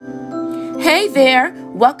Hey there,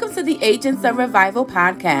 welcome to the Agents of Revival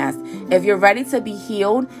podcast. If you're ready to be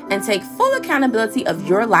healed and take full accountability of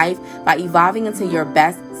your life by evolving into your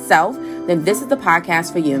best self, then this is the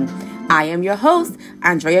podcast for you. I am your host,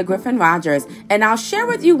 Andrea Griffin Rogers, and I'll share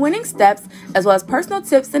with you winning steps as well as personal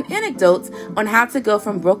tips and anecdotes on how to go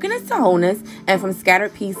from brokenness to wholeness and from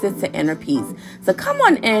scattered pieces to inner peace. So come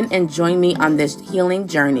on in and join me on this healing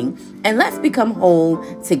journey, and let's become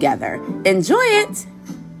whole together. Enjoy it!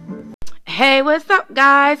 Hey, what's up,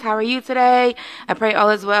 guys? How are you today? I pray all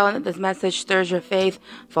is well and that this message stirs your faith,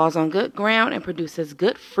 falls on good ground, and produces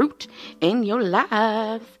good fruit in your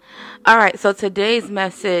lives. All right, so today's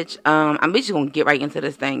message, I'm just going to get right into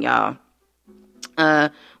this thing, y'all.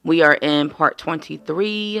 We are in part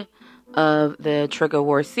 23 of the Trigger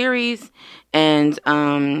War series, and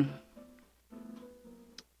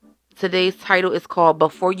today's title is called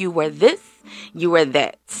Before You Were This, You Were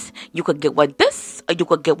That. You could get what this, or you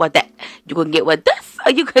could get what that. You could get what this,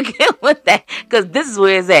 or you could get what that. Because this is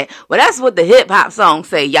where it's at. Well, that's what the hip hop songs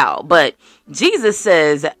say, y'all. But Jesus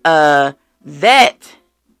says, that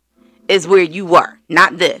is where you were,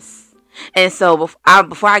 not this. And so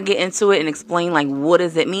before I get into it and explain, like, what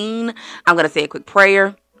does it mean, I'm going to say a quick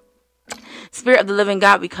prayer. Spirit of the living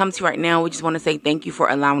God, we come to you right now. We just want to say thank you for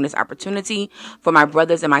allowing this opportunity for my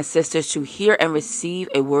brothers and my sisters to hear and receive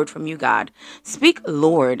a word from you, God. Speak,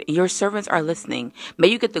 Lord. Your servants are listening. May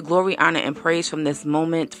you get the glory, honor, and praise from this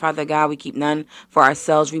moment. Father God, we keep none for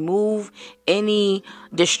ourselves. Remove any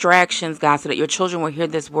distractions, God, so that your children will hear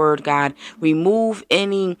this word, God. Remove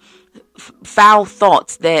any foul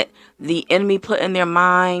thoughts that the enemy put in their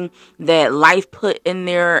mind, that life put in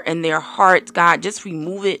their hearts, God. Just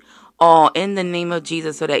remove it all in the name of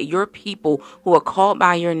Jesus, so that your people who are called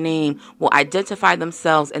by your name will identify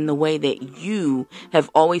themselves in the way that you have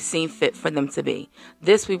always seen fit for them to be.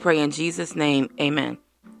 This we pray in Jesus' name. Amen.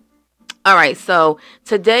 All right, so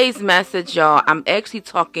today's message, y'all, I'm actually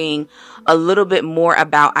talking a little bit more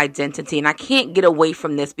about identity, and I can't get away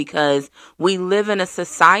from this because we live in a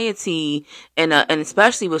society and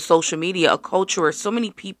especially with social media, a culture where so many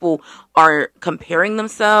people are comparing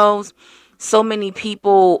themselves. So many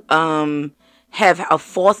people have a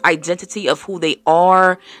false identity of who they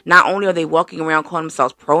are. Not only are they walking around calling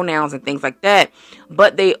themselves pronouns and things like that,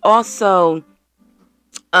 but they also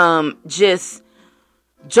just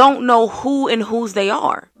don't know who and whose they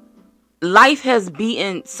are. Life has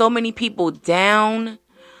beaten so many people down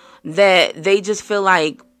that they just feel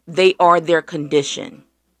like they are their condition.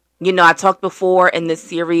 You know, I talked before in this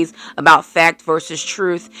series about fact versus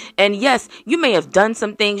truth. And yes, you may have done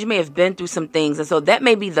some things. You may have been through some things. And so that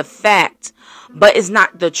may be the fact, but it's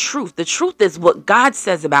not the truth. The truth is what God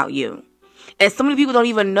says about you. And so many people don't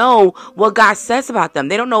even know what God says about them.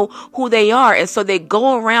 They don't know who they are. And so they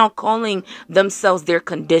go around calling themselves their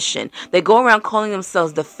condition. They go around calling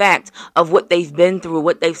themselves the fact of what they've been through,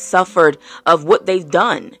 what they've suffered, of what they've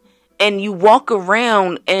done. And you walk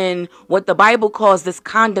around in what the Bible calls this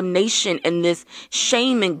condemnation and this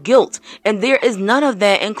shame and guilt. And there is none of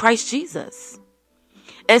that in Christ Jesus.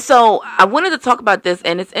 And so I wanted to talk about this.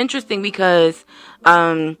 And it's interesting because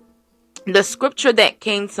the scripture that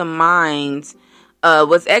came to mind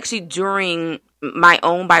was actually during my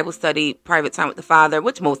own Bible study, private time with the Father,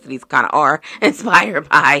 which most of these kind of are inspired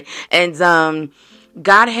by. And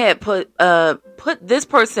God had put this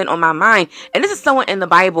person on my mind. And this is someone in the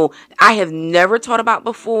Bible I have never taught about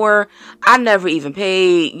before. I never even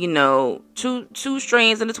paid, two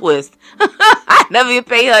strings and a twist. I never even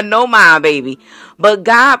paid her no mind, baby. But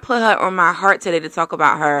God put her on my heart today to talk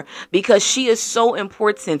about her because she is so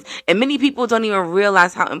important. And many people don't even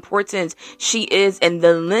realize how important she is in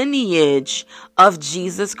the lineage of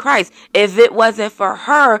Jesus Christ. If it wasn't for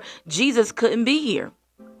her, Jesus couldn't be here.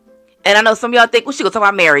 And I know some of y'all think, well, she gonna talk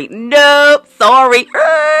about Mary. Nope, sorry.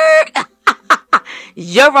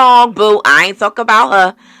 You're wrong, boo. I ain't talking about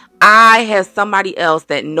her. I have somebody else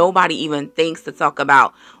that nobody even thinks to talk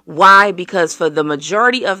about. Why? Because for the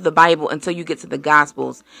majority of the Bible, until you get to the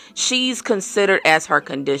Gospels, she's considered as her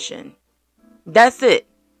condition. That's it.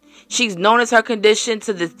 She's known as her condition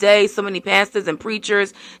to this day. So many pastors and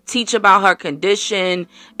preachers teach about her condition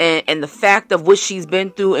and the fact of what she's been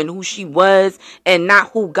through and who she was and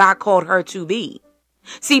not who God called her to be.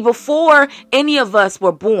 See, before any of us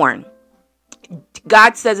were born,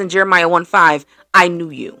 God says in Jeremiah 1:5, I knew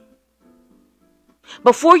you.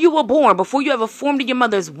 Before you were born, before you ever formed in your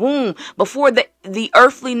mother's womb, before the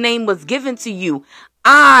earthly name was given to you,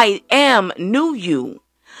 I knew you.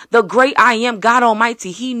 The great I am, God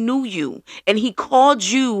Almighty, he knew you and he called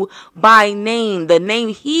you by name, the name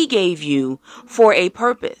he gave you for a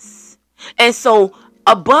purpose. And so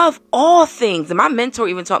Above all things, and my mentor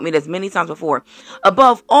even taught me this many times before,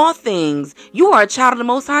 above all things, you are a child of the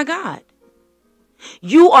Most High God.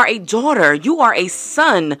 You are a daughter. You are a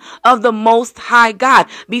son of the Most High God.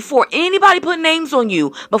 Before anybody put names on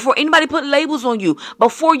you, before anybody put labels on you,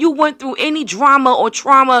 before you went through any drama or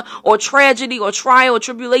trauma or tragedy or trial or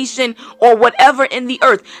tribulation or whatever in the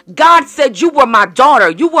earth, God said you were my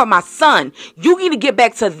daughter. You were my son. You need to get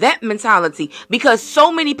back to that mentality, because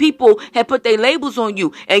so many people have put their labels on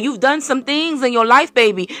you and you've done some things in your life,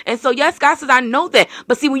 baby. And so, yes, God says, I know that.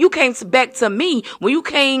 But see, when you came back to me, when you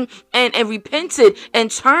came and repented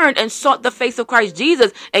and turned and sought the face of Christ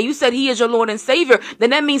Jesus, and you said he is your Lord and Savior, then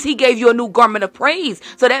that means he gave you a new garment of praise.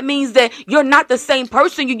 So that means that you're not the same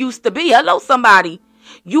person you used to be. Hello, somebody.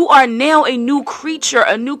 You are now a new creature,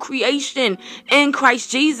 a new creation in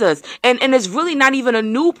Christ Jesus. And it's really not even a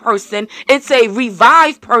new person. It's a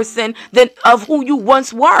revived person of who you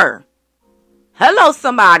once were. Hello,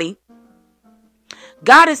 somebody.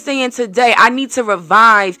 God is saying today, I need to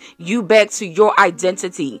revive you back to your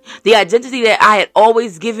identity. The identity that I had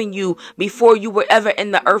always given you before you were ever in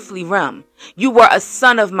the earthly realm. You were a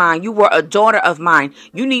son of mine. You were a daughter of mine.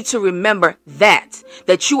 You need to remember that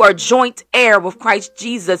you are joint heir with Christ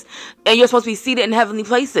Jesus, and you're supposed to be seated in heavenly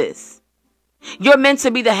places. You're meant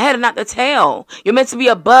to be the head and not the tail. You're meant to be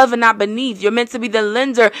above and not beneath. You're meant to be the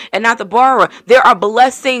lender and not the borrower. There are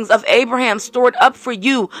blessings of Abraham stored up for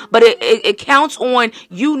you, but it counts on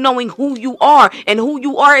you knowing who you are. And who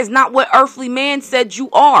you are is not what earthly man said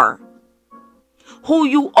you are. Who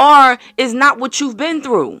you are is not what you've been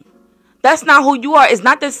through. That's not who you are. It's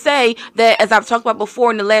not to say that, as I've talked about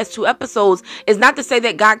before in the last 2 episodes, it's not to say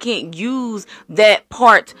that God can't use that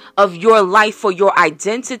part of your life for your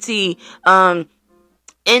identity,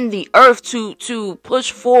 in the earth to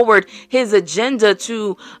push forward his agenda,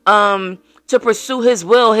 to pursue his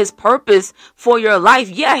will, his purpose for your life.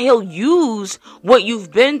 Yeah, he'll use what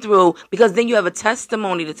you've been through, because then you have a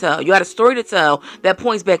testimony to tell. You had a story to tell that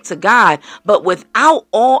points back to God. But without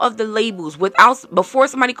all of the labels, before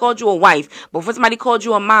somebody called you a wife, before somebody called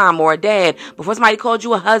you a mom or a dad, before somebody called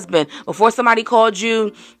you a husband, before somebody called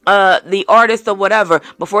you the artist or whatever,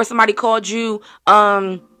 before somebody called you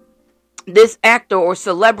this actor or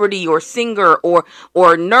celebrity or singer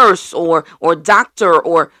or nurse or doctor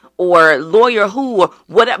or lawyer or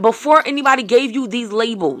whatever, before anybody gave you these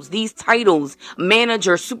labels, these titles,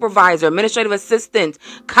 manager, supervisor, administrative assistant,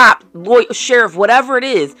 cop, lawyer, sheriff, whatever it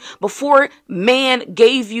is, before man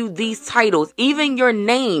gave you these titles, even your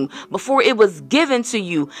name, before it was given to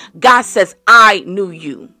you, God says, I knew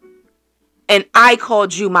you and I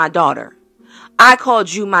called you my daughter. I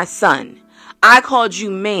called you my son. I called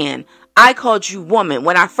you man. I called you woman.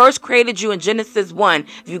 When I first created you in Genesis 1,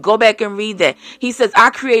 if you go back and read that, he says, I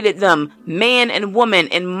created them man and woman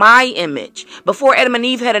in my image. Before Adam and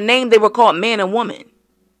Eve had a name, they were called man and woman.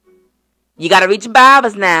 You got to read your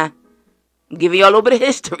Bibles now. I'm giving you a little bit of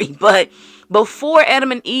history. But before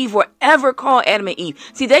Adam and Eve were ever called Adam and Eve,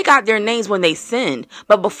 see, they got their names when they sinned.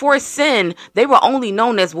 But before sin, they were only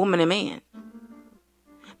known as woman and man.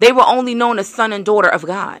 They were only known as son and daughter of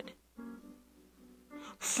God,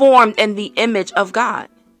 formed in the image of God.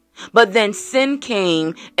 But then sin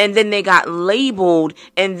came, and then they got labeled,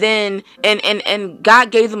 and then and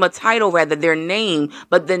God gave them a title, rather, their name,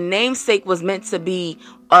 but the namesake was meant to be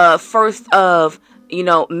first of,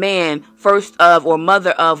 man, first of, or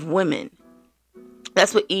mother of women.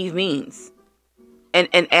 That's what Eve means, and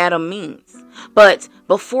Adam means. But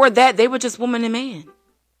before that, they were just woman and man,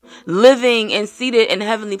 living and seated in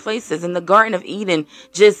heavenly places in the Garden of Eden,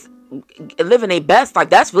 just living a best life.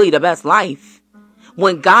 That's really the best life,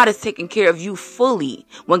 when God is taking care of you fully,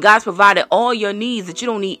 when God's provided all your needs, that you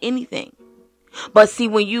don't need anything. But see,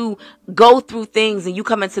 when you go through things and you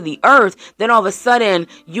come into the earth, then all of a sudden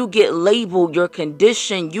you get labeled your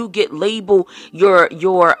condition, you get labeled your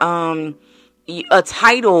a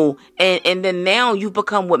title, and then now you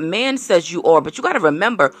become what man says you are. But you got to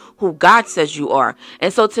remember who God says you are.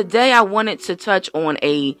 And so today I wanted to touch on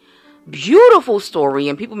a beautiful story,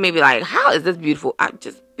 and people may be like, how is this beautiful?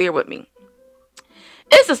 Just bear with me.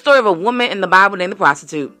 It's a story of a woman in the Bible named the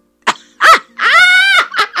prostitute.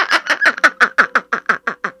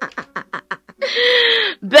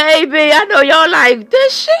 Baby, I know y'all like,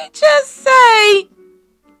 did she just say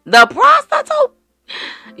the prostitute?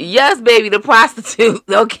 Yes, baby, the prostitute.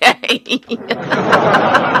 Okay.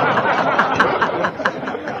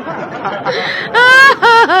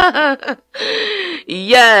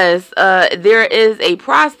 Yes, there is a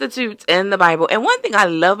prostitute in the Bible. And one thing I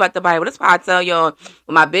love about the Bible, that's why I tell y'all,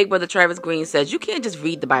 when my big brother Travis Green says, you can't just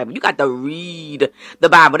read the Bible. You got to read the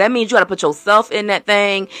Bible. That means you got to put yourself in that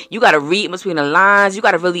thing. You got to read between the lines. You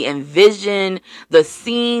got to really envision the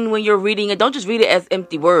scene when you're reading it. Don't just read it as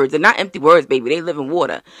empty words. They're not empty words, baby. They live in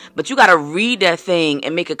water. But you got to read that thing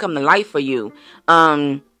and make it come to life for you.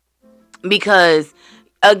 Because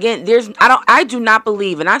again, I do not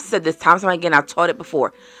believe, and I've said this time and time again, I've taught it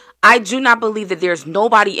before. I do not believe that there's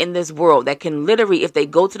nobody in this world that can literally, if they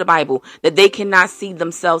go to the Bible, that they cannot see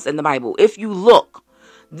themselves in the Bible. If you look,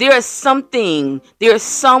 there's something, there's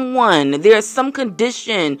someone, there's some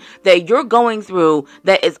condition that you're going through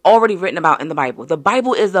that is already written about in the Bible. The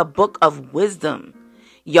Bible is a book of wisdom.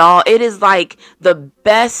 Y'all, it is like the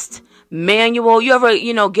best manual. You ever,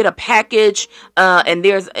 get a package, and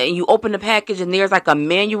you open the package and there's like a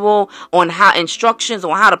manual on instructions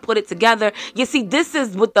on how to put it together. You see, this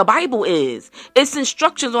is what the Bible is. It's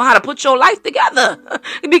instructions on how to put your life together.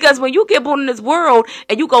 Because when you get born in this world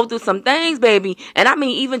and you go through some things, baby, and I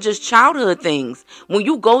mean, even just childhood things, when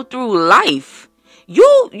you go through life,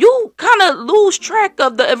 you kind of lose track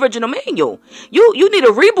of the original manual. You need a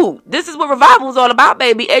reboot. This is what revival is all about,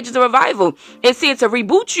 baby. Edges of revival. It's here to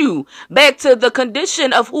reboot you back to the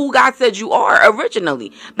condition of who God said you are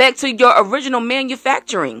originally. Back to your original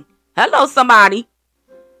manufacturing. Hello, somebody.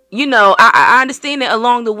 I understand that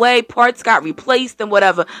along the way, parts got replaced and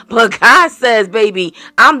whatever. But God says, baby,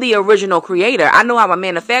 I'm the original creator. I know how I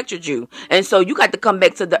manufactured you. And so you got to come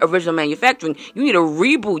back to the original manufacturing. You need a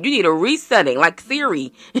reboot. You need a resetting, like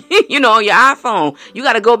Siri, on your iPhone. You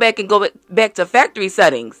got to go back and go back to factory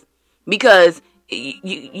settings, because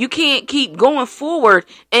you can't keep going forward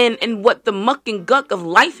in what the muck and guck of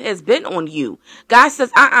life has been on you. God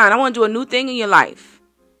says, I want to do a new thing in your life.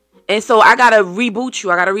 And so I got to reboot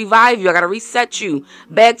you. I got to revive you. I got to reset you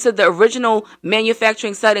back to the original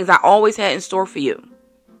manufacturing settings I always had in store for you.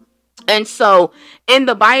 And so in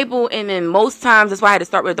the Bible, and in most times, that's why I had to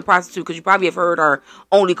start with the prostitute, because you probably have heard her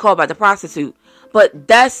only called by the prostitute. But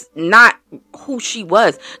that's not who she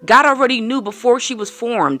was. God already knew before she was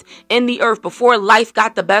formed in the earth, before life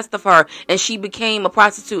got the best of her and she became a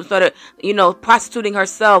prostitute, started, prostituting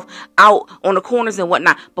herself out on the corners and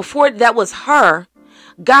whatnot. Before that was her,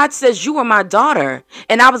 God says, you are my daughter,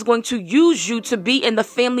 and I was going to use you to be in the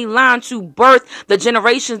family line to birth the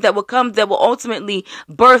generations that will come, that will ultimately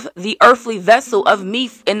birth the earthly vessel of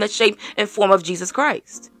me in the shape and form of Jesus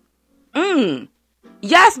Christ.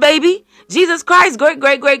 Yes, baby. Jesus Christ, great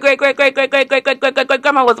grandma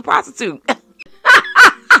was a prostitute.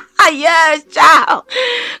 Yes, child.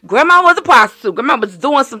 Grandma was a prostitute. Grandma was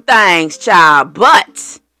doing some things, child,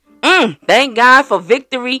 but thank God for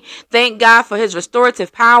victory. Thank God for his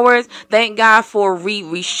restorative powers. Thank God for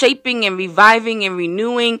reshaping and reviving and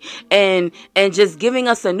renewing and just giving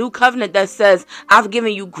us a new covenant that says, I've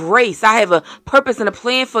given you grace. I have a purpose and a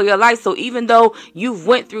plan for your life. So even though you've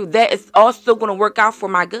went through that, it's all still going to work out for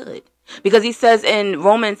my good. Because he says in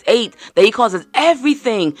Romans 8 that he causes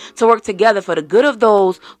everything to work together for the good of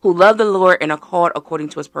those who love the Lord and are called according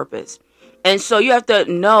to his purpose. And so you have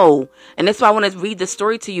to know, and that's why I want to read this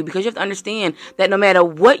story to you, because you have to understand that no matter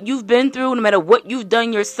what you've been through, no matter what you've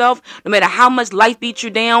done yourself, no matter how much life beats you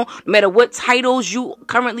down, no matter what titles you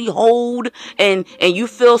currently hold, and you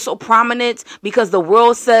feel so prominent because the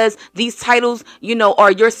world says these titles,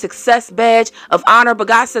 are your success badge of honor. But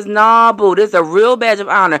God says, nah, boo, there's a real badge of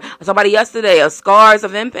honor. Somebody yesterday, scars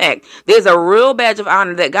of impact. There's a real badge of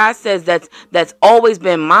honor that God says that's always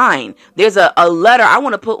been mine. There's a letter I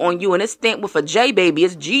want to put on you, and it's stamped with a J, baby.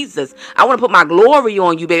 It's Jesus. I want to put my glory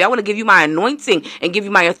on you, baby. I want to give you my anointing and give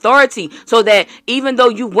you my authority, so that even though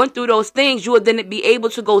you went through those things, you will then be able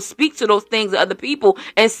to go speak to those things to other people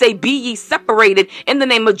and say, be ye separated in the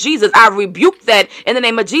name of Jesus. I rebuke that in the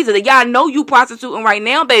name of Jesus. And y'all know you prostituting right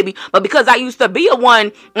now, baby. But because I used to be a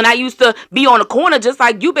one, and I used to be on the corner just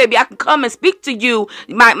like you, baby, I can come and speak to you,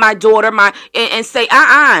 my daughter, and say,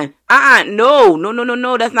 no,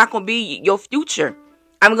 that's not going to be your future.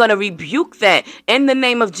 I'm going to rebuke that in the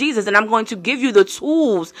name of Jesus, and I'm going to give you the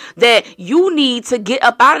tools that you need to get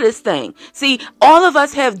up out of this thing. See, all of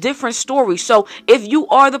us have different stories. So if you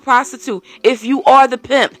are the prostitute, if you are the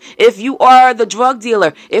pimp, if you are the drug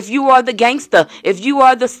dealer, if you are the gangster, if you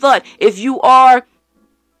are the slut, if you are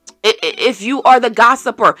the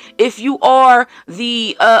gossiper, if you are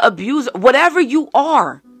the abuser, whatever you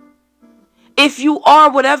are, if you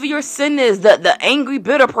are whatever your sin is, the angry,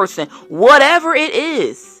 bitter person, whatever it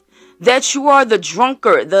is, that you are the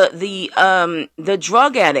drunkard, the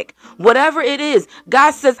drug addict, whatever it is,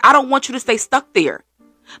 God says, I don't want you to stay stuck there.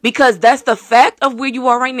 Because that's the fact of where you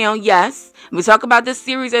are right now. Yes, we talk about this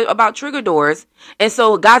series about trigger doors. And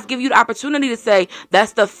so God's give you the opportunity to say,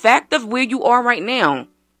 that's the fact of where you are right now.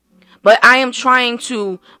 But I am trying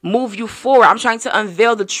to move you forward. I'm trying to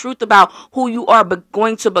unveil the truth about who you are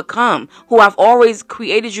going to become, who I've always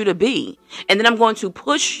created you to be. And then I'm going to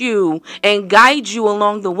push you and guide you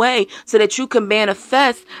along the way so that you can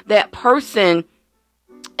manifest that person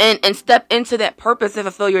and step into that purpose and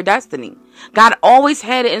fulfill your destiny. God always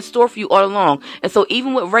had it in store for you all along. And so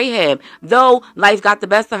even with Rahab, though life got the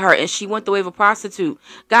best of her and she went the way of a prostitute,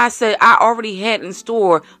 God said, I already had in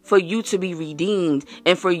store for you to be redeemed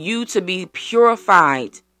and for you to be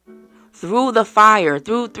purified through the fire,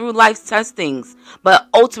 through life's testings, but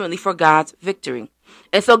ultimately for God's victory.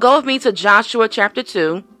 And so go with me to Joshua chapter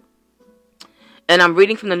 2. And I'm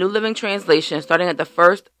reading from the New Living Translation, starting at the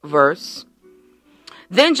first verse.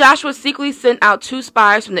 Then Joshua secretly sent out 2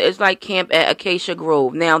 spies from the Israelite camp at Acacia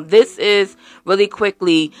Grove. Now, this is really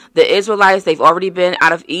quickly the Israelites. They've already been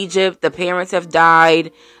out of Egypt. The parents have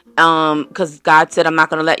died. Because God said, I'm not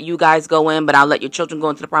going to let you guys go in, but I'll let your children go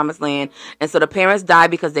into the promised land. And so the parents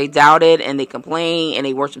died because they doubted and they complained and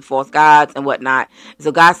they worshiped false gods and whatnot.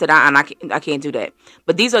 So God said, I can't do that.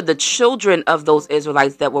 But these are the children of those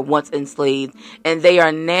Israelites that were once enslaved, and they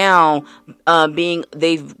are now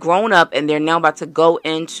they've grown up and they're now about to go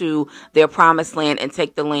into their promised land and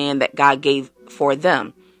take the land that God gave for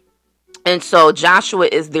them. And so Joshua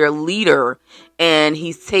is their leader, and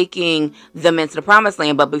he's taking them into the promised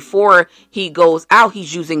land. But before he goes out,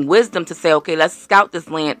 he's using wisdom to say, okay, let's scout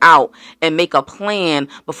this land out and make a plan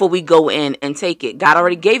before we go in and take it. God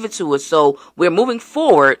already gave it to us, so we're moving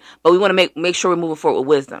forward, but we want to make sure we're moving forward with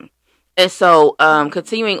wisdom. And so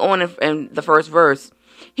continuing on in the first verse,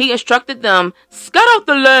 he instructed them, scout out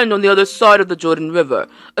the land on the other side of the Jordan River,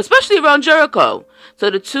 especially around Jericho. So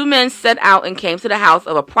the 2 men set out and came to the house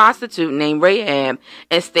of a prostitute named Rahab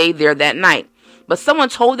and stayed there that night. But someone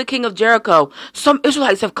told the king of Jericho, some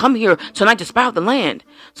Israelites have come here tonight to spy out the land.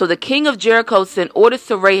 So the king of Jericho sent orders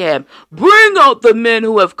to Rahab, bring out the men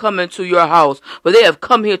who have come into your house, for they have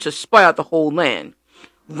come here to spy out the whole land.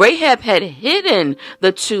 Rahab had hidden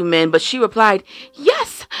the 2 men, but she replied,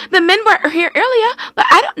 yes, the men were here earlier, but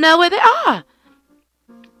I don't know where they are.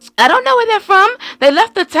 I don't know where they're from. They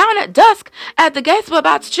left the town at dusk at the gates were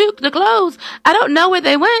about to close. I don't know where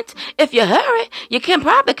they went. If you hurry, you can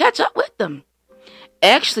probably catch up with them.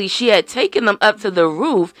 Actually, she had taken them up to the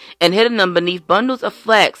roof and hidden them beneath bundles of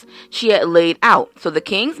flax she had laid out. So the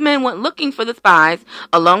king's men went looking for the spies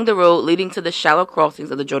along the road leading to the shallow crossings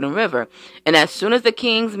of the Jordan River. And as soon as the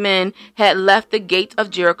king's men had left, the gate of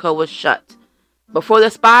Jericho was shut. Before the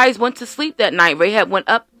spies went to sleep that night, Rahab went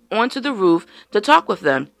up onto the roof to talk with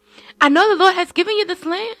them. I know the Lord has given you this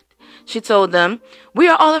land, she told them. We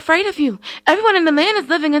are all afraid of you. Everyone in the land is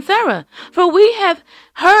living in terror. For we have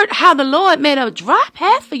heard how the Lord made a dry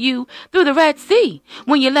path for you through the Red Sea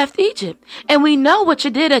when you left Egypt. And we know what you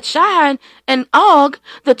did at Sihon and Og,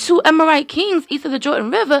 the 2 Amorite kings east of the Jordan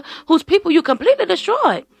River, whose people you completely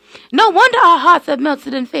destroyed. No wonder our hearts have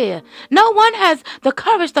melted in fear. No one has the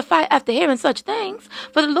courage to fight after hearing such things.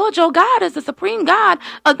 For the Lord your God is the supreme God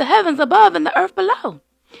of the heavens above and the earth below.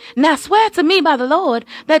 Now swear to me by the Lord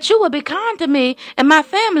that you will be kind to me and my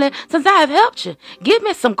family since I have helped you. Give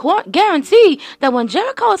me some guarantee that when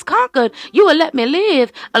Jericho is conquered, you will let me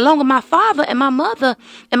live along with my father and my mother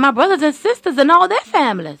and my brothers and sisters and all their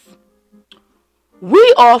families.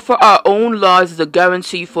 We offer our own lives as a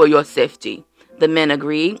guarantee for your safety, the men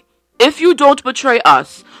agreed. If you don't betray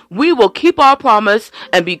us, we will keep our promise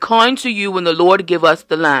and be kind to you when the Lord give us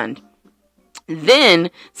the land.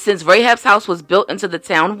 Then, since Rahab's house was built into the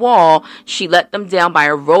town wall, she let them down by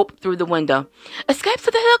a rope through the window. Escape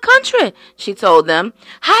to the hill country, she told them.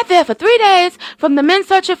 Hide there for 3 days from the men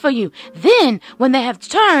searching for you. Then, when they have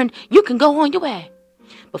returned, you can go on your way.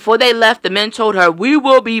 Before they left, the men told her, we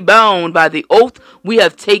will be bound by the oath we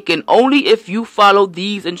have taken only if you follow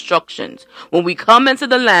these instructions. When we come into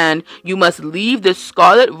the land, you must leave this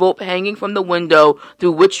scarlet rope hanging from the window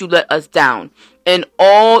through which you let us down. And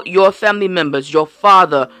all your family members, your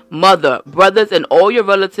father, mother, brothers, and all your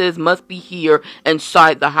relatives must be here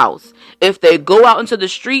inside the house. If they go out into the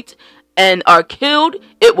street and are killed,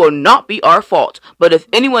 it will not be our fault. But if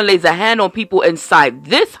anyone lays a hand on people inside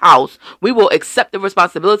this house, we will accept the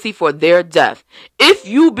responsibility for their death. If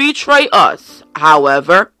you betray us,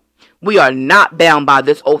 however, we are not bound by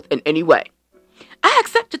this oath in any way. I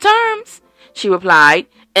accept the terms, she replied,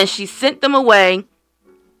 and she sent them away.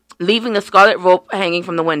 leaving the scarlet rope hanging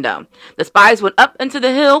from the window. The spies went up into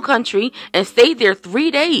the hill country and stayed there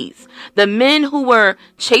 3 days. The men who were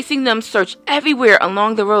chasing them searched everywhere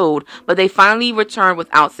along the road, but they finally returned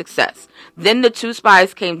without success. Then the 2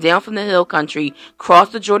 spies came down from the hill country,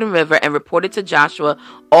 crossed the Jordan River, and reported to Joshua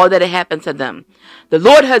all that had happened to them. "The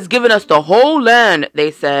Lord has given us the whole land,"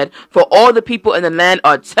 they said, "for all the people in the land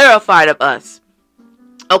are terrified of us."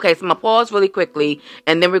 Okay, so I'm going to pause really quickly,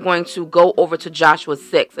 and then we're going to go over to Joshua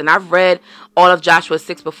 6. And I've read all of Joshua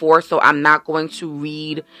 6 before, so I'm not going to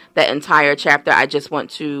read that entire chapter. I just want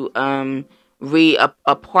to read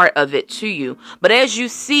a part of it to you. But as you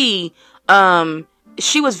see,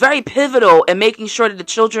 she was very pivotal in making sure that the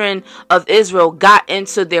children of Israel got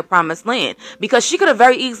into their promised land, because she could have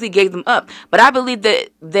very easily gave them up. But I believe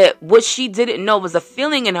that what she didn't know was a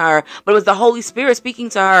feeling in her, but it was the Holy Spirit speaking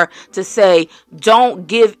to her to say, don't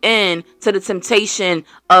give in to the temptation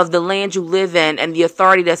of the land you live in and the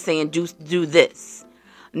authority that's saying do this.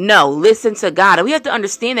 No, listen to God. And we have to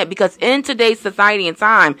understand that, because in today's society and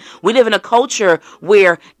time, we live in a culture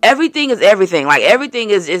where everything is everything. Like,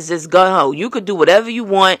 everything is just gung-ho. You could do whatever you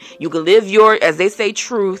want. You can live your, as they say,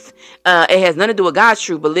 truth. It has nothing to do with God's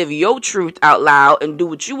truth, but live your truth out loud and do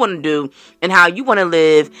what you want to do and how you want to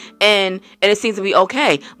live. And it seems to be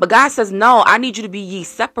okay. But God says, no, I need you to be ye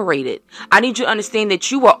separated. I need you to understand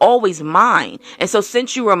that you are always mine. And so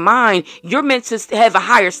since you are mine, you're meant to have a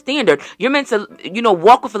higher standard. You're meant to,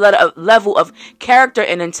 walk with a level of character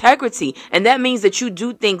and integrity. And that means that you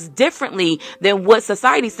do things differently than what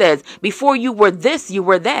society says. Before you were this, you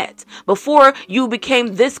were that. Before you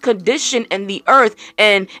became this condition in the earth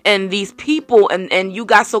and these people and you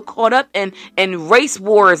got so caught up in race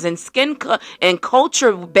wars and and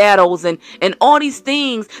culture battles and all these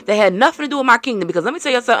things that had nothing to do with my kingdom. Because let me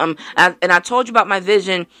tell you something, and I told you about my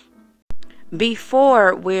vision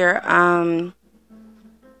before, where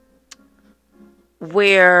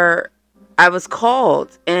I was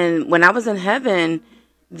called, and when I was in heaven,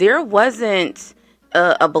 there wasn't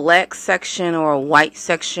a black section or a white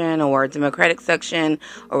section or a Democratic section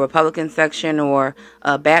or Republican section or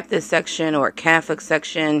a Baptist section or a Catholic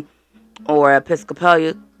section or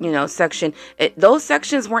Episcopal, section. Those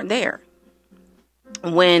sections weren't there.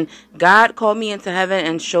 When God called me into heaven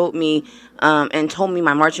and showed me and told me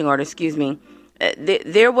my marching order,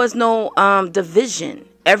 there was no division.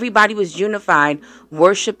 Everybody was unified,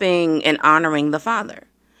 worshiping and honoring the Father.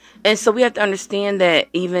 And so we have to understand that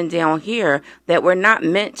even down here, that we're not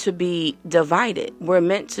meant to be divided. We're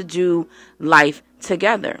meant to do life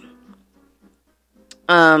together.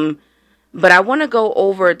 But I want to go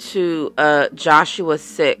over to Joshua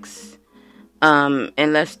 6. And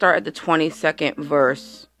let's start at the 22nd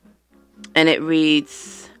verse. And it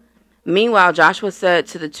reads, "Meanwhile, Joshua said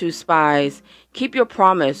to the 2 spies, 'Keep your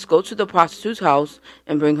promise. Go to the prostitute's house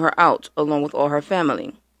and bring her out, along with all her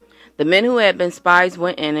family.' The men who had been spies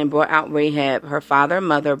went in and brought out Rahab, her father,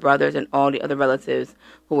 mother, brothers, and all the other relatives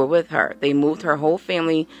who were with her. They moved her whole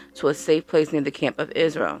family to a safe place near the camp of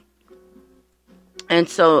Israel." And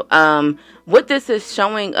so what this is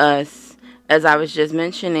showing us, as I was just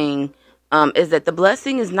mentioning, is that the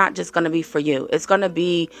blessing is not just going to be for you. It's going to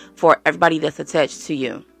be for everybody that's attached to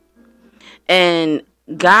you. And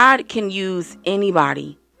God can use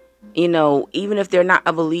anybody, even if they're not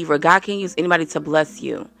a believer. God can use anybody to bless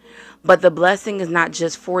you. But the blessing is not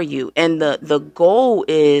just for you. And the goal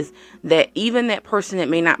is that even that person that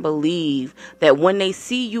may not believe, that when they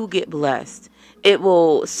see you get blessed, it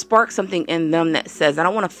will spark something in them that says, I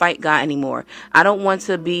don't want to fight God anymore. I don't want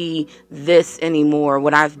to be this anymore,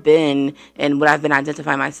 what I've been and what I've been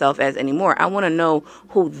identifying myself as anymore. I want to know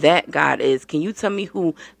who that God is. Can you tell me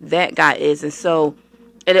who that God is? And so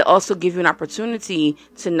it'll also give you an opportunity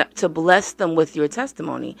to bless them with your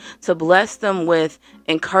testimony, to bless them with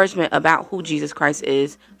encouragement about who Jesus Christ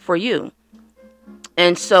is for you.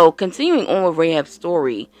 And so continuing on with Rahab's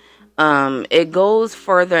story, it goes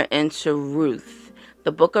further into Ruth.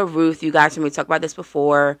 The book of Ruth, you guys heard me talk about this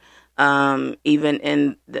before, even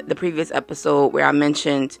in the previous episode where I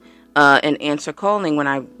mentioned an answer calling, when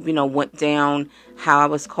I, went down how I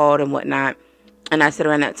was called and whatnot. And I said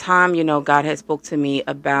around that time, God had spoke to me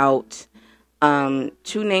about 2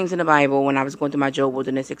 names in the Bible when I was going through my Job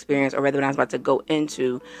wilderness experience, or rather when I was about to go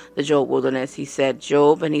into the Job wilderness. He said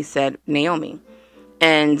Job and he said Naomi.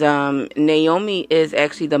 And Naomi is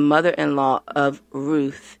actually the mother-in-law of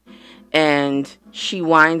Ruth. And she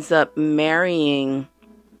winds up marrying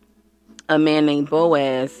a man named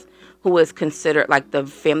Boaz, who is considered like the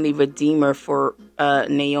family redeemer for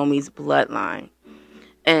Naomi's bloodline.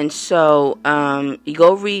 And so you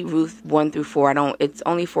go read Ruth 1 through 4. It's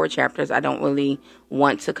only 4 chapters. I don't really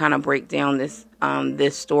want to kind of break down this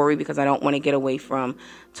story because I don't want to get away from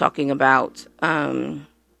talking about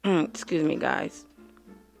excuse me, guys.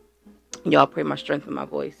 Y'all pray my strength in my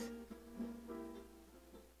voice.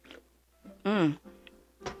 Woo.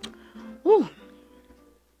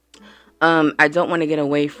 I don't want to get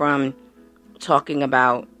away from talking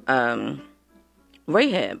about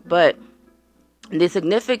Rahab, but the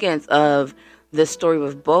significance of the story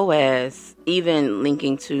with Boaz, even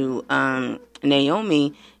linking to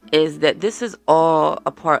Naomi, is that this is all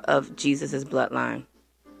a part of Jesus's bloodline.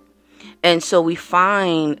 And so we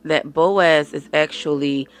find that Boaz is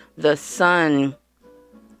actually the son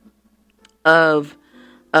of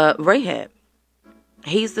Rahab.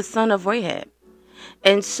 He's the son of Rahab.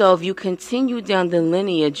 And so if you continue down the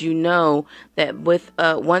lineage, you know that with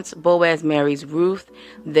once Boaz marries Ruth,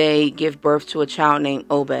 they give birth to a child named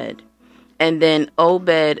Obed. And then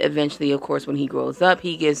Obed eventually, of course, when he grows up,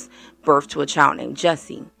 he gives birth to a child named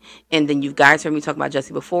Jesse. And then you guys heard me talk about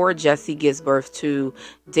Jesse before. Jesse gives birth to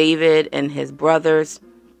David and his brothers.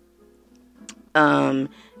 And,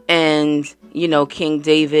 you know, King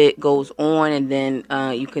David goes on, and then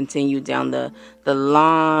you continue down the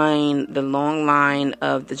long line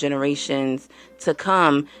of the generations to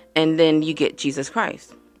come, and then you get Jesus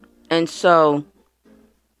Christ. And so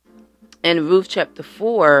in Ruth chapter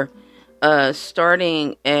 4,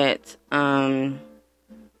 starting at the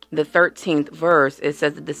 13th verse, it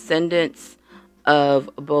says the descendants of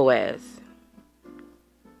Boaz.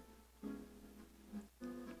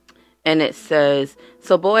 And it says,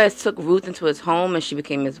 so Boaz took Ruth into his home, and she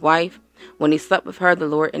became his wife. When he slept with her, the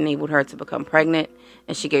Lord enabled her to become pregnant,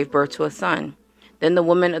 and she gave birth to a son. Then the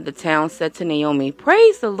women of the town said to Naomi,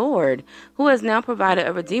 praise the Lord, who has now provided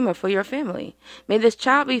a redeemer for your family. May this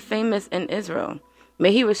child be famous in Israel.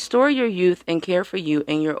 May he restore your youth and care for you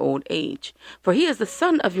in your old age. For he is the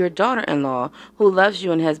son of your daughter-in-law, who loves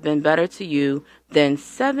you and has been better to you than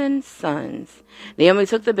 7 sons. Naomi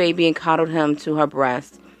took the baby and coddled him to her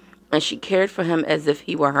breast, and she cared for him as if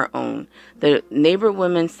he were her own. The neighbor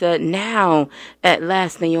women said, now, at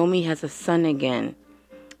last, Naomi has a son again.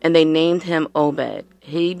 And they named him Obed.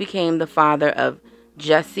 He became the father of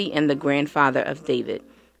Jesse and the grandfather of David.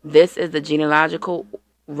 This is the genealogical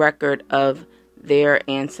record of their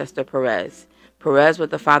ancestor Perez. Perez was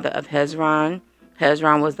the father of Hezron.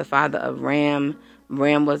 Hezron was the father of Ram.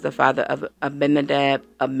 Ram was the father of Abinadab.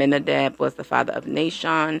 Abinadab was the father of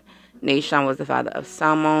Nahshon. Nahshon was the father of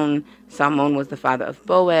Salmon. Salmon was the father of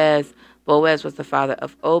Boaz. Boaz was the father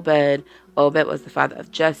of Obed. Obed was the father of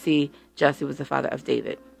Jesse. Jesse was the father of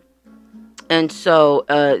David. And so,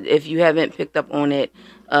 if you haven't picked up on it,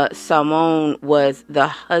 Salmon was the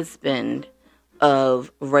husband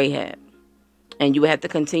of Rahab. And you would have to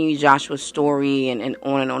continue Joshua's story and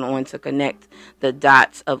on and on and on to connect the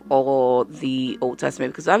dots of all the Old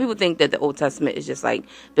Testament. Because a lot of people think that the Old Testament is just like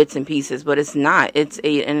bits and pieces, but it's not. It's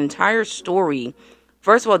an entire story.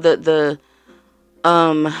 First of all, the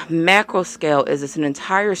macro scale is it's an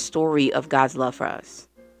entire story of God's love for us.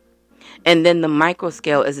 And then the micro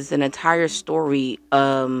scale is it's an entire story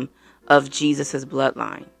of Jesus's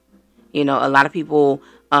bloodline. You know, a lot of people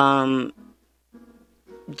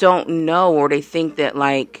don't know, or they think that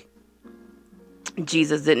like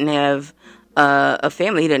Jesus didn't have a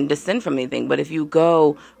family, he didn't descend from anything. But if you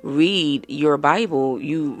go read your Bible,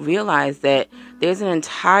 you realize that there's an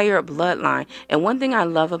entire bloodline. And one thing I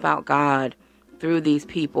love about God through these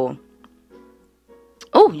people,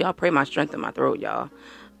 oh, y'all pray my strength in my throat, y'all.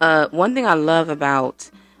 One thing I love about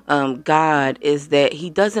God is that he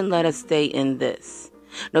doesn't let us stay in this.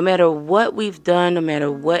 No matter what we've done, no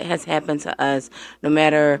matter what has happened to us, no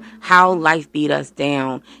matter how life beat us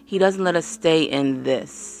down, he doesn't let us stay in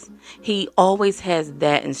this. He always has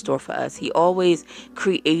that in store for us. He always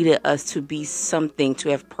created us to be something, to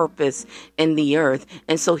have purpose in the earth.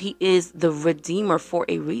 And so he is the Redeemer for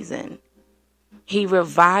a reason. He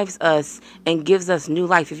revives us and gives us new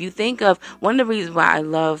life. If you think of one of the reasons why I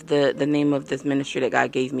love the name of this ministry that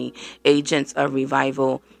God gave me, Agents of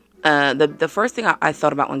Revival, the first thing I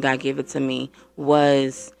thought about when God gave it to me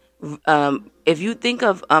was if you think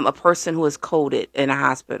of a person who is coded in a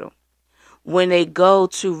hospital, when they go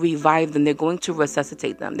to revive them, they're going to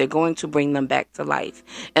resuscitate them. They're going to bring them back to life.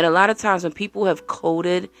 And a lot of times when people have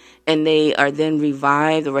coded and they are then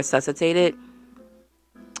revived or resuscitated,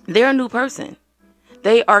 they're a new person.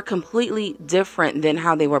 They are completely different than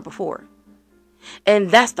how they were before. And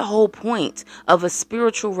that's the whole point of a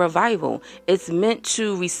spiritual revival. It's meant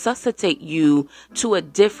to resuscitate you to a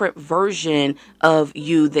different version of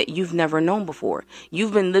you that you've never known before.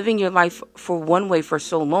 You've been living your life for one way for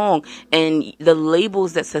so long, and the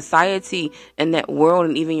labels that society and that world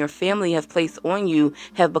and even your family have placed on you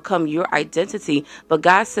have become your identity. But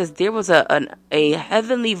God says there was a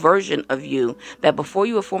heavenly version of you that before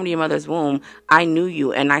you were formed in your mother's womb, I knew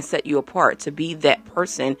you and I set you apart to be that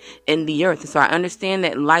person in the earth. So I understand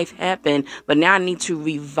that life happened, but now I need to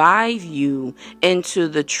revive you into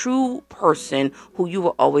the true person who you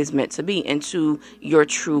were always meant to be, into your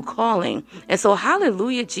true calling. And so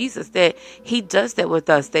hallelujah, Jesus, that he does that with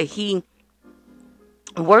us, that he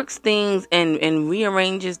works things and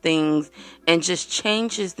rearranges things and just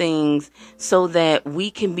changes things so that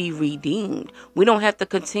we can be redeemed. We don't have to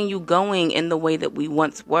continue going in the way that we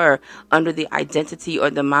once were, under the identity or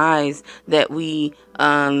demise that we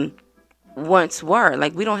once were.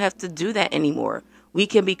 Like, we don't have to do that anymore. We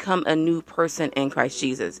can become a new person in Christ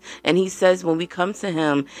Jesus. And he says when we come to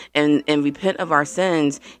him and repent of our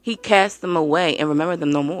sins, he casts them away and remember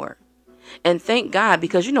them no more. And thank God,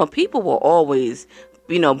 because, people will always,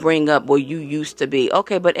 bring up where you used to be.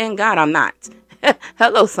 Okay, but in God, I'm not.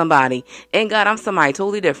 Hello, somebody. In God, I'm somebody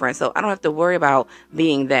totally different. So I don't have to worry about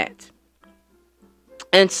being that.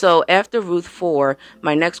 And so after Ruth 4,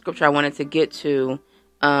 my next scripture I wanted to get to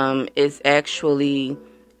is actually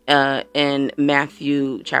in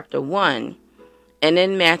Matthew chapter 1. And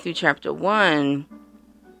in Matthew chapter 1,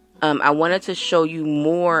 I wanted to show you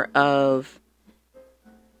more of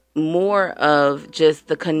just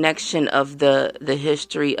the connection of the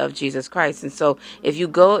history of Jesus Christ. And so if you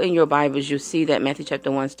go in your Bibles, you see that Matthew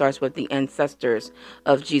chapter 1 starts with the ancestors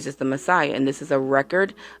of Jesus the Messiah. And this is a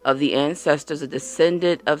record of the ancestors, a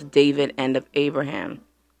descendant of David and of Abraham.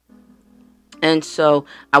 And so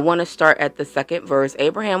I want to start at the second verse.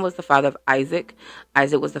 Abraham was the father of Isaac.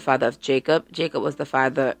 Isaac was the father of Jacob. Jacob was the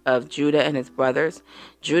father of Judah and his brothers.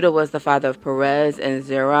 Judah was the father of Perez and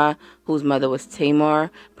Zerah, whose mother was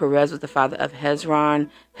Tamar. Perez was the father of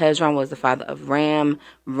Hezron. Hezron was the father of Ram.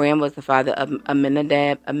 Ram was the father of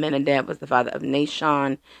Amminadab. Amminadab was the father of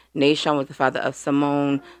Nahshon. Nahshon was the father of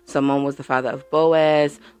Salmon. Salmon was the father of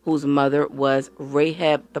Boaz, whose mother was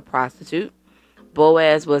Rahab the prostitute.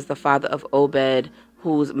 Boaz was the father of Obed,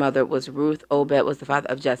 whose mother was Ruth. Obed was the father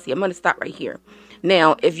of Jesse. I'm going to stop right here.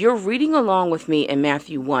 Now, if you're reading along with me in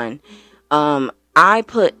Matthew 1, I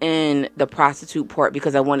put in the prostitute part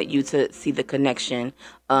because I wanted you to see the connection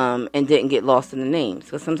and didn't get lost in the names.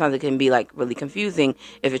 Because sometimes it can be like really confusing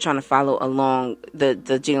if you're trying to follow along the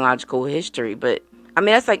genealogical history. But I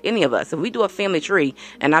mean, that's like any of us. If we do a family tree,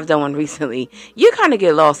 and I've done one recently, you kind of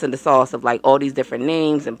get lost in the sauce of like all these different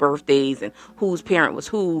names and birthdays and whose parent was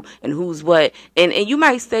who and who's what. And you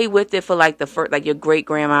might stay with it for like the first, like your great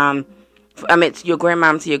grandmom. I mean, your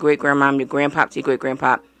grandmom to your great grandmom, your grandpop to your great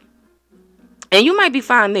grandpop. And you might be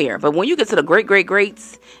fine there. But when you get to the great great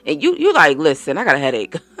greats, and you're like, listen, I got a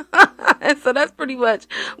headache. And so that's pretty much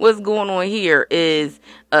what's going on here is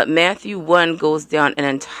Matthew 1 goes down an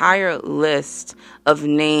entire list of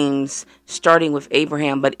names starting with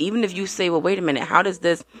Abraham. But even if you say, well, wait a minute, how does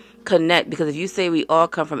this connect? Because if you say we all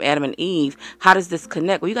come from Adam and Eve, how does this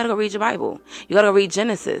connect? Well, you got to go read your Bible. You got to read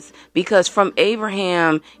Genesis. Because from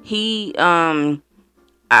Abraham, he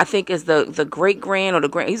I think is the great grand or the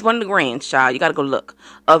grand. He's one of the grandchild. You got to go look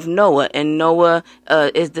of Noah, and Noah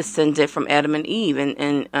is descended from Adam and Eve,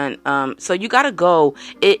 and so you got to go.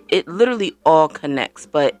 It literally all connects,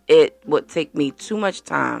 but it would take me too much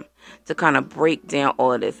time to kind of break down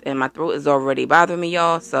all of this, and my throat is already bothering me,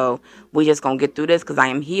 y'all. So we just gonna get through this because I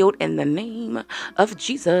am healed in the name of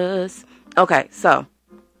Jesus. Okay, so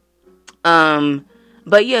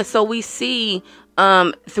but yeah, so we see.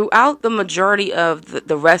 Throughout the majority of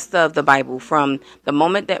the rest of the Bible, from the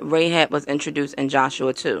moment that Rahab was introduced in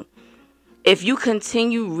Joshua 2, if you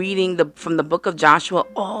continue reading from the book of Joshua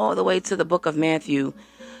all the way to the book of Matthew,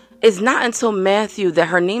 it's not until Matthew that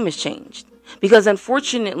her name is changed. Because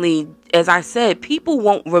unfortunately, as I said, people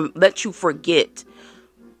won't let you forget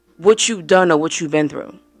what you've done or what you've been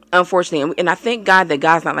through. Unfortunately, and I thank God that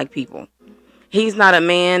God's not like people. He's not a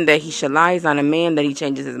man that he should lie. He's not a man that he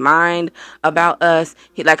changes his mind about us.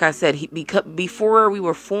 Like I said, before we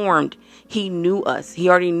were formed, he knew us. He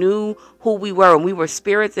already knew who we were. When we were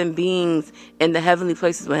spirits and beings in the heavenly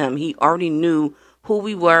places with him, he already knew who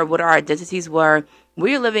we were, what our identities were.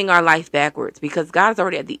 We're living our life backwards because God's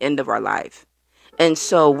already at the end of our life. And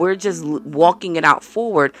so we're just walking it out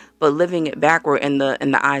forward, but living it backward in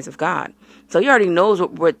the eyes of God. So he already knows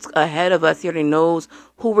what's ahead of us. He already knows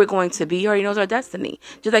who we're going to be. He already knows our destiny.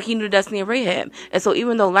 Just like he knew the destiny of Rahab. And so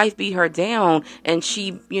even though life beat her down and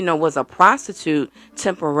she, was a prostitute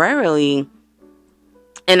temporarily,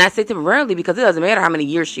 and I say temporarily because it doesn't matter how many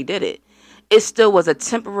years she did it. It still was a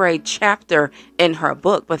temporary chapter in her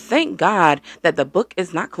book. But thank God that the book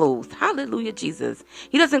is not closed. Hallelujah, Jesus.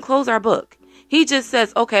 He doesn't close our book. He just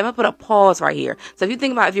says, okay, I'm going to put a pause right here. So if you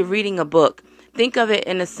think about if you're reading a book, think of it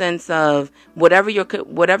in the sense of whatever your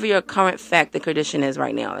current fact and condition is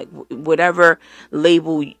right now, like whatever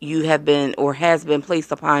label you have been or has been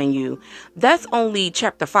placed upon you, that's only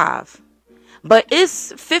chapter 5. But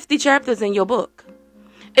it's 50 chapters in your book.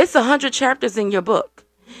 It's 100 chapters in your book.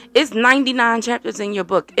 It's 99 chapters in your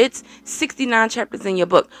book. It's 69 chapters in your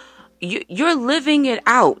book. You're living it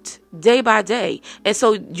out day by day. And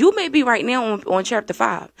so you may be right now on chapter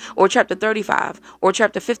 5 or chapter 35 or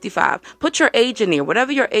chapter 55. Put your age in there.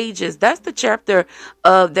 Whatever your age is, that's the chapter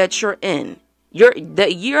that you're in.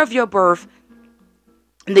 The year of your birth,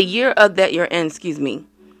 the year of that you're in,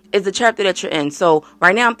 is the chapter that you're in. So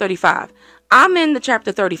right now I'm 35. I'm in the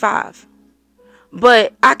chapter 35.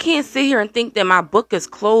 But I can't sit here and think that my book is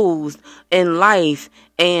closed in life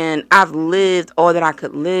and I've lived all that I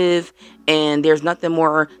could live and there's nothing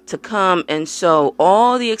more to come. And so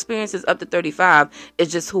all the experiences up to 35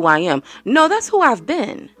 is just who I am. No, that's who I've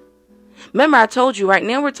been. Remember, I told you right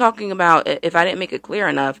now we're talking about, if I didn't make it clear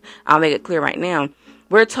enough, I'll make it clear right now.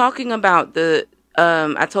 We're talking about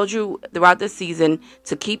I told you throughout this season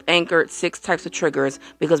to keep anchored 6 types of triggers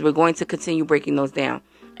because we're going to continue breaking those down.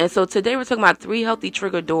 And so today we're talking about 3 healthy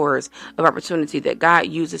trigger doors of opportunity that God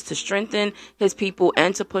uses to strengthen his people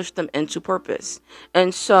and to push them into purpose.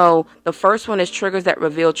 And so the first one is triggers that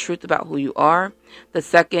reveal truth about who you are. The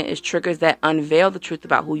second is triggers that unveil the truth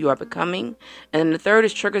about who you are becoming. And then the third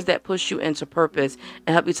is triggers that push you into purpose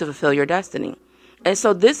and help you to fulfill your destiny. And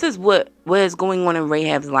so this is what is going on in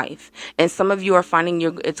Rahab's life. And some of you are finding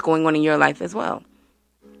it's going on in your life as well.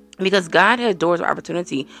 Because God has doors of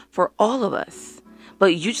opportunity for all of us.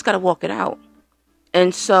 But you just got to walk it out.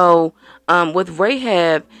 And so with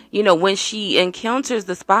Rahab, when she encounters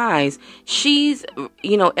the spies, she's,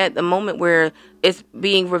 at the moment where it's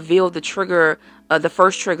being revealed, the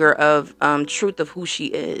first trigger of truth of who she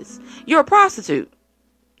is. You're a prostitute.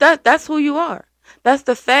 That's who you are. That's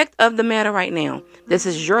the fact of the matter right now. This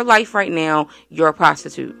is your life right now. You're a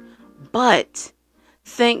prostitute. But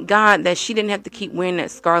thank God that she didn't have to keep wearing that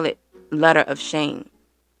scarlet letter of shame.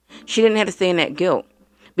 She didn't have to stay in that guilt.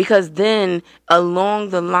 Because then along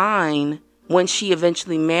the line, when she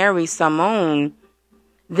eventually marries Simone,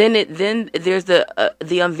 then there's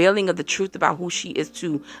the unveiling of the truth about who she is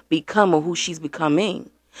to become or who she's becoming.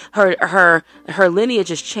 Her lineage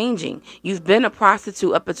is changing. You've been a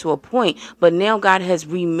prostitute up until a point, but now God has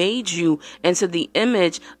remade you into the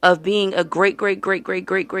image of being a great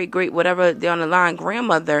whatever down the line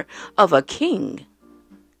grandmother of a king.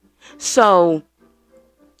 So,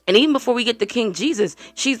 and even before we get to King Jesus,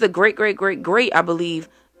 she's the great, I believe,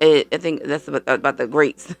 I think that's about the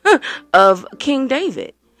greats of King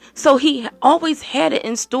David. So he always had it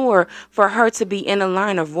in store for her to be in a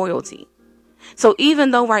line of royalty. So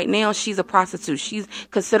even though right now she's a prostitute, she's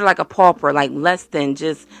considered like a pauper, like less than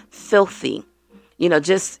just filthy,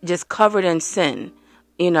 just covered in sin,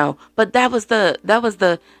 but that was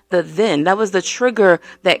the trigger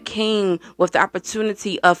that came with the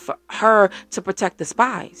opportunity of her to protect the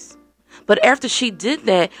spies. But after she did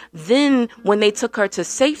that, then when they took her to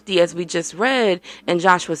safety, as we just read in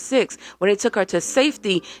Joshua 6, when they took her to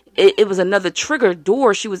safety, it was another trigger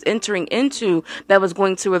door she was entering into that was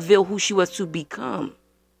going to reveal who she was to become.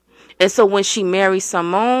 And so when she marries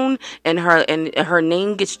Simone and her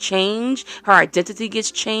name gets changed, her identity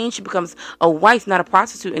gets changed, she becomes a wife, not a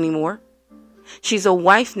prostitute anymore. She's a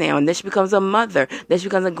wife now, and then she becomes a mother, then she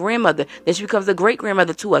becomes a grandmother, then she becomes a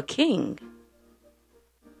great-grandmother to a king.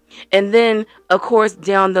 And then, of course,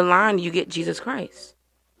 down the line, you get Jesus Christ.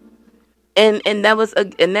 And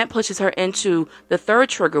that pushes her into the third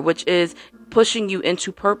trigger, which is pushing you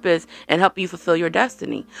into purpose and helping you fulfill your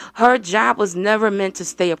destiny. Her job was never meant to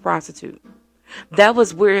stay a prostitute. That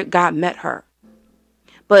was where God met her.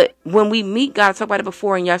 But when we meet God, I talked about it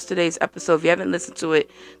before in yesterday's episode. If you haven't listened to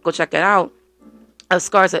it, go check it out. Of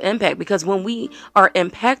scars of impact, because when we are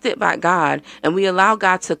impacted by God and we allow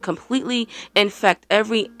God to completely infect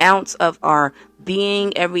every ounce of our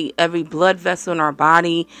being, every blood vessel in our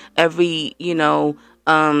body, every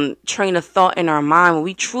train of thought in our mind, when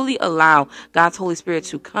we truly allow God's Holy Spirit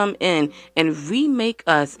to come in and remake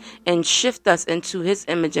us and shift us into his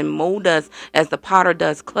image and mold us as the potter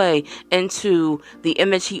does clay into the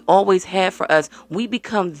image he always had for us, we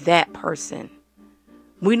become that person.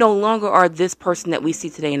 We no longer are this person that we see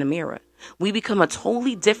today in the mirror. We become a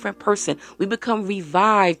totally different person. We become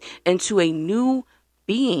revived into a new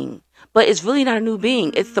being. But it's really not a new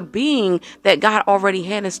being. It's the being that God already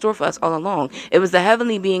had in store for us all along. It was the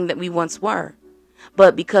heavenly being that we once were.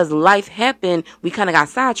 But because life happened, we kind of got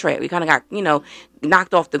sidetracked. We kind of got,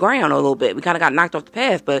 knocked off the ground a little bit. We kind of got knocked off the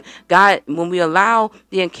path. But God, when we allow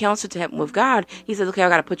the encounter to happen with God, he says, okay, I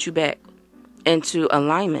got to put you back into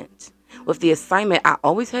alignment with the assignment I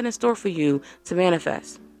always had in store for you to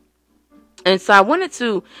manifest. And so I wanted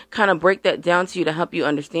to kind of break that down to you to help you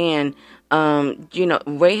understand,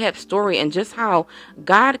 Rahab's story and just how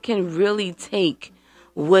God can really take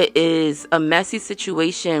what is a messy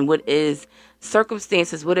situation, what is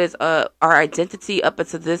circumstances, what is our identity up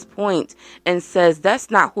until this point, and says, that's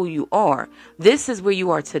not who you are. This is where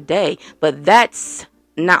you are today, but that's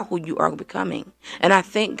not who you are becoming. And I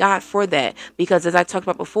thank God for that, because as I talked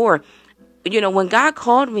about before, when God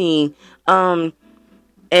called me, and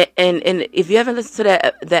if you haven't listened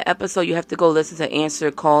to that episode, you have to go listen to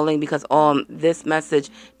Answer Calling, because this message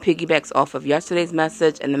piggybacks off of yesterday's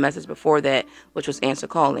message and the message before that, which was Answer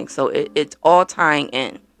Calling. So it's all tying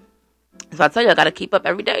in. So I tell you, I got to keep up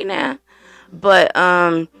every day now. But,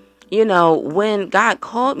 when God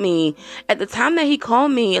called me, at the time that he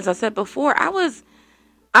called me, as I said before,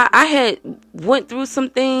 I had went through some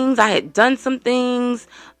things. I had done some things.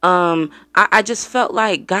 I just felt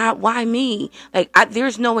like, God, why me? Like,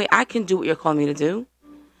 there's no way I can do what you're calling me to do.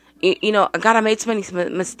 God, I made so many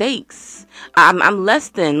mistakes. I'm less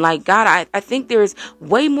than, like, God, I think there's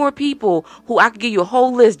way more people who I could give you a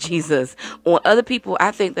whole list, Jesus, on other people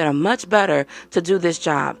I think that are much better to do this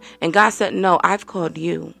job. And God said, no, I've called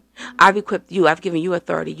you. I've equipped you. I've given you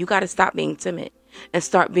authority. You got to stop being timid and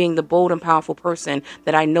start being the bold and powerful person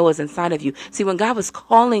that I know is inside of you. See, when God was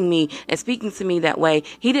calling me and speaking to me that way,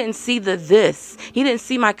 he didn't see this. He didn't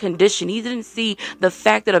see my condition. He didn't see the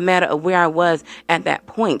fact of the matter of where I was at that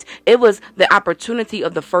point. It was the opportunity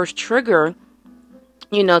of the first trigger,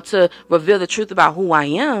 to reveal the truth about who I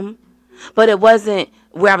am. But it wasn't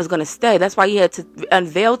where I was going to stay. That's why he had to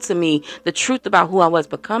unveil to me the truth about who I was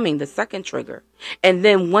becoming, the second trigger. And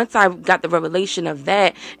then once I got the revelation of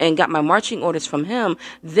that and got my marching orders from him,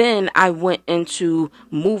 then I went into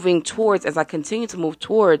moving towards, as I continue to move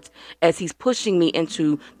towards, as he's pushing me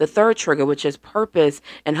into the third trigger, which is purpose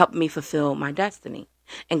and helping me fulfill my destiny.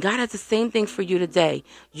 And God has the same thing for you today.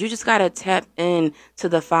 You just got to tap in to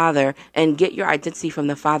the Father and get your identity from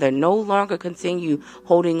the Father. No longer continue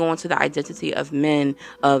holding on to the identity of men,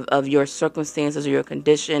 of your circumstances or your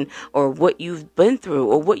condition or what you've been through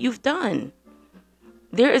or what you've done.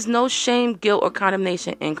 There is no shame, guilt, or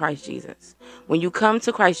condemnation in Christ Jesus. When you come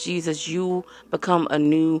to Christ Jesus, you become a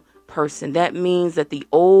new person. That means that the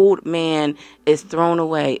old man is thrown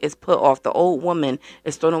away, is put off. The old woman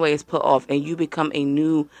is thrown away, is put off, and you become a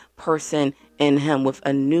new person in him with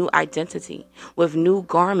a new identity, with new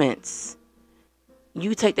garments.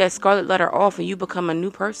 You take that scarlet letter off and you become a new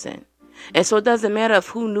person. And so it doesn't matter if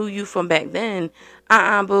who knew you from back then.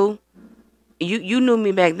 Boo. You knew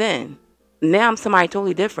me back then. Now I'm somebody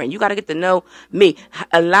totally different. You got to get to know me.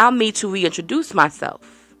 Allow me to reintroduce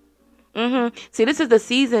myself. See, this is the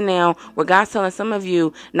season now where God's telling some of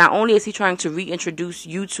you, not only is he trying to reintroduce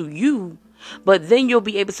you to you, but then you'll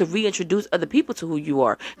be able to reintroduce other people to who you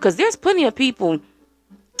are. Because there's plenty of people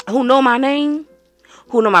who know my name,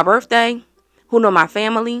 who know my birthday, who know my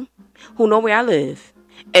family, who know where I live,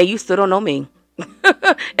 and you still don't know me.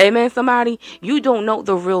 Amen, somebody? You don't know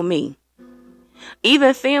the real me.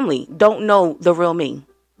 Even family don't know the real me.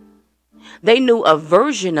 They knew a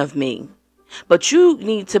version of me. But you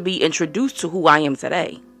need to be introduced to who I am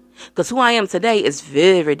today. Because who I am today is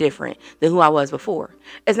very different than who I was before.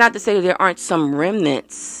 It's not to say that there aren't some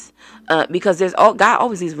remnants. Because God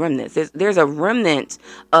always needs remnants. There's a remnant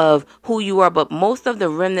of who you are. But most of the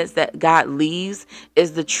remnants that God leaves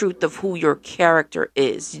is the truth of who your character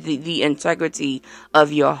is. The integrity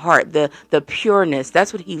of your heart. The pureness.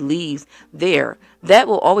 That's what he leaves there. That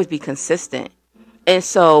will always be consistent. And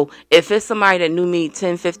so if it's somebody that knew me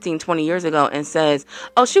 10, 15, 20 years ago and says,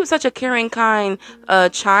 oh, she was such a caring, kind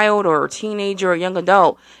child or teenager or young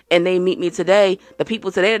adult, and they meet me today, the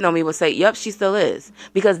people today that know me will say, yep, she still is.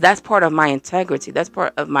 Because that's part of my integrity. That's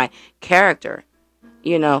part of my character.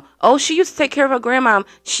 Oh, she used to take care of her grandma.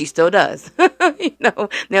 She still does.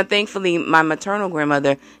 Now, thankfully, my maternal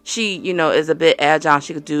grandmother, she, is a bit agile.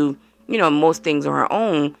 She could do most things on her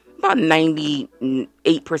own. About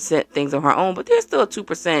 98% things on her own, but there's still a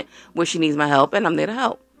 2% where she needs my help, and I'm there to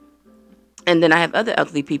help. And then I have other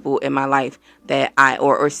elderly people in my life that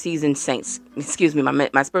or seasoned saints. Excuse me,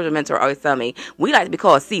 my spiritual mentor always tell me we like to be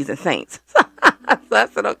called seasoned saints. So I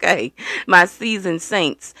said, okay, my seasoned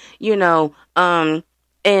saints, and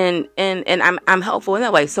I'm helpful in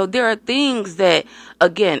that way. So there are things that,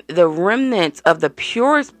 again, the remnants of the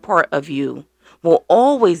purest part of you will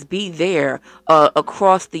always be there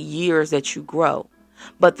across the years that you grow.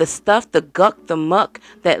 But the stuff, the guck, the muck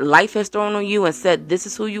that life has thrown on you and said, this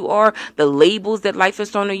is who you are, the labels that life has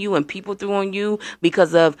thrown on you and people threw on you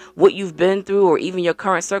because of what you've been through or even your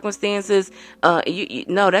current circumstances,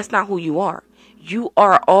 no, that's not who you are. You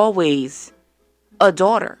are always a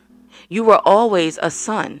daughter. You were always a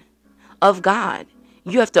son of God.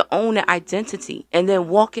 You have to own that identity and then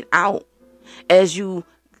walk it out as you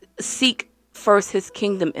seek first his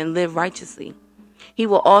kingdom and live righteously. He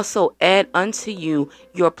will also add unto you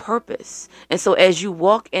your purpose. And so as you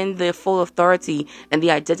walk in the full authority and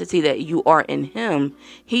the identity that you are in him,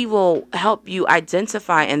 he will help you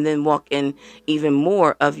identify and then walk in even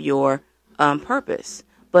more of your purpose.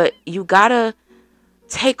 But you gotta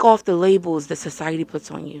take off the labels that society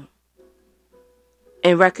puts on you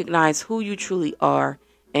and recognize who you truly are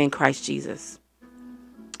in Christ Jesus.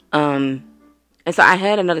 And so I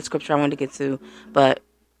had another scripture I wanted to get to, but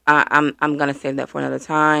I'm going to save that for another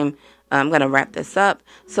time. I'm going to wrap this up.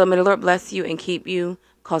 So may the Lord bless you and keep you,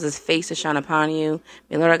 cause his face to shine upon you.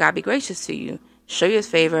 May the Lord God be gracious to you, show you his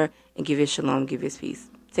favor, and give you shalom, give you his peace.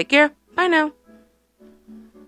 Take care. Bye now.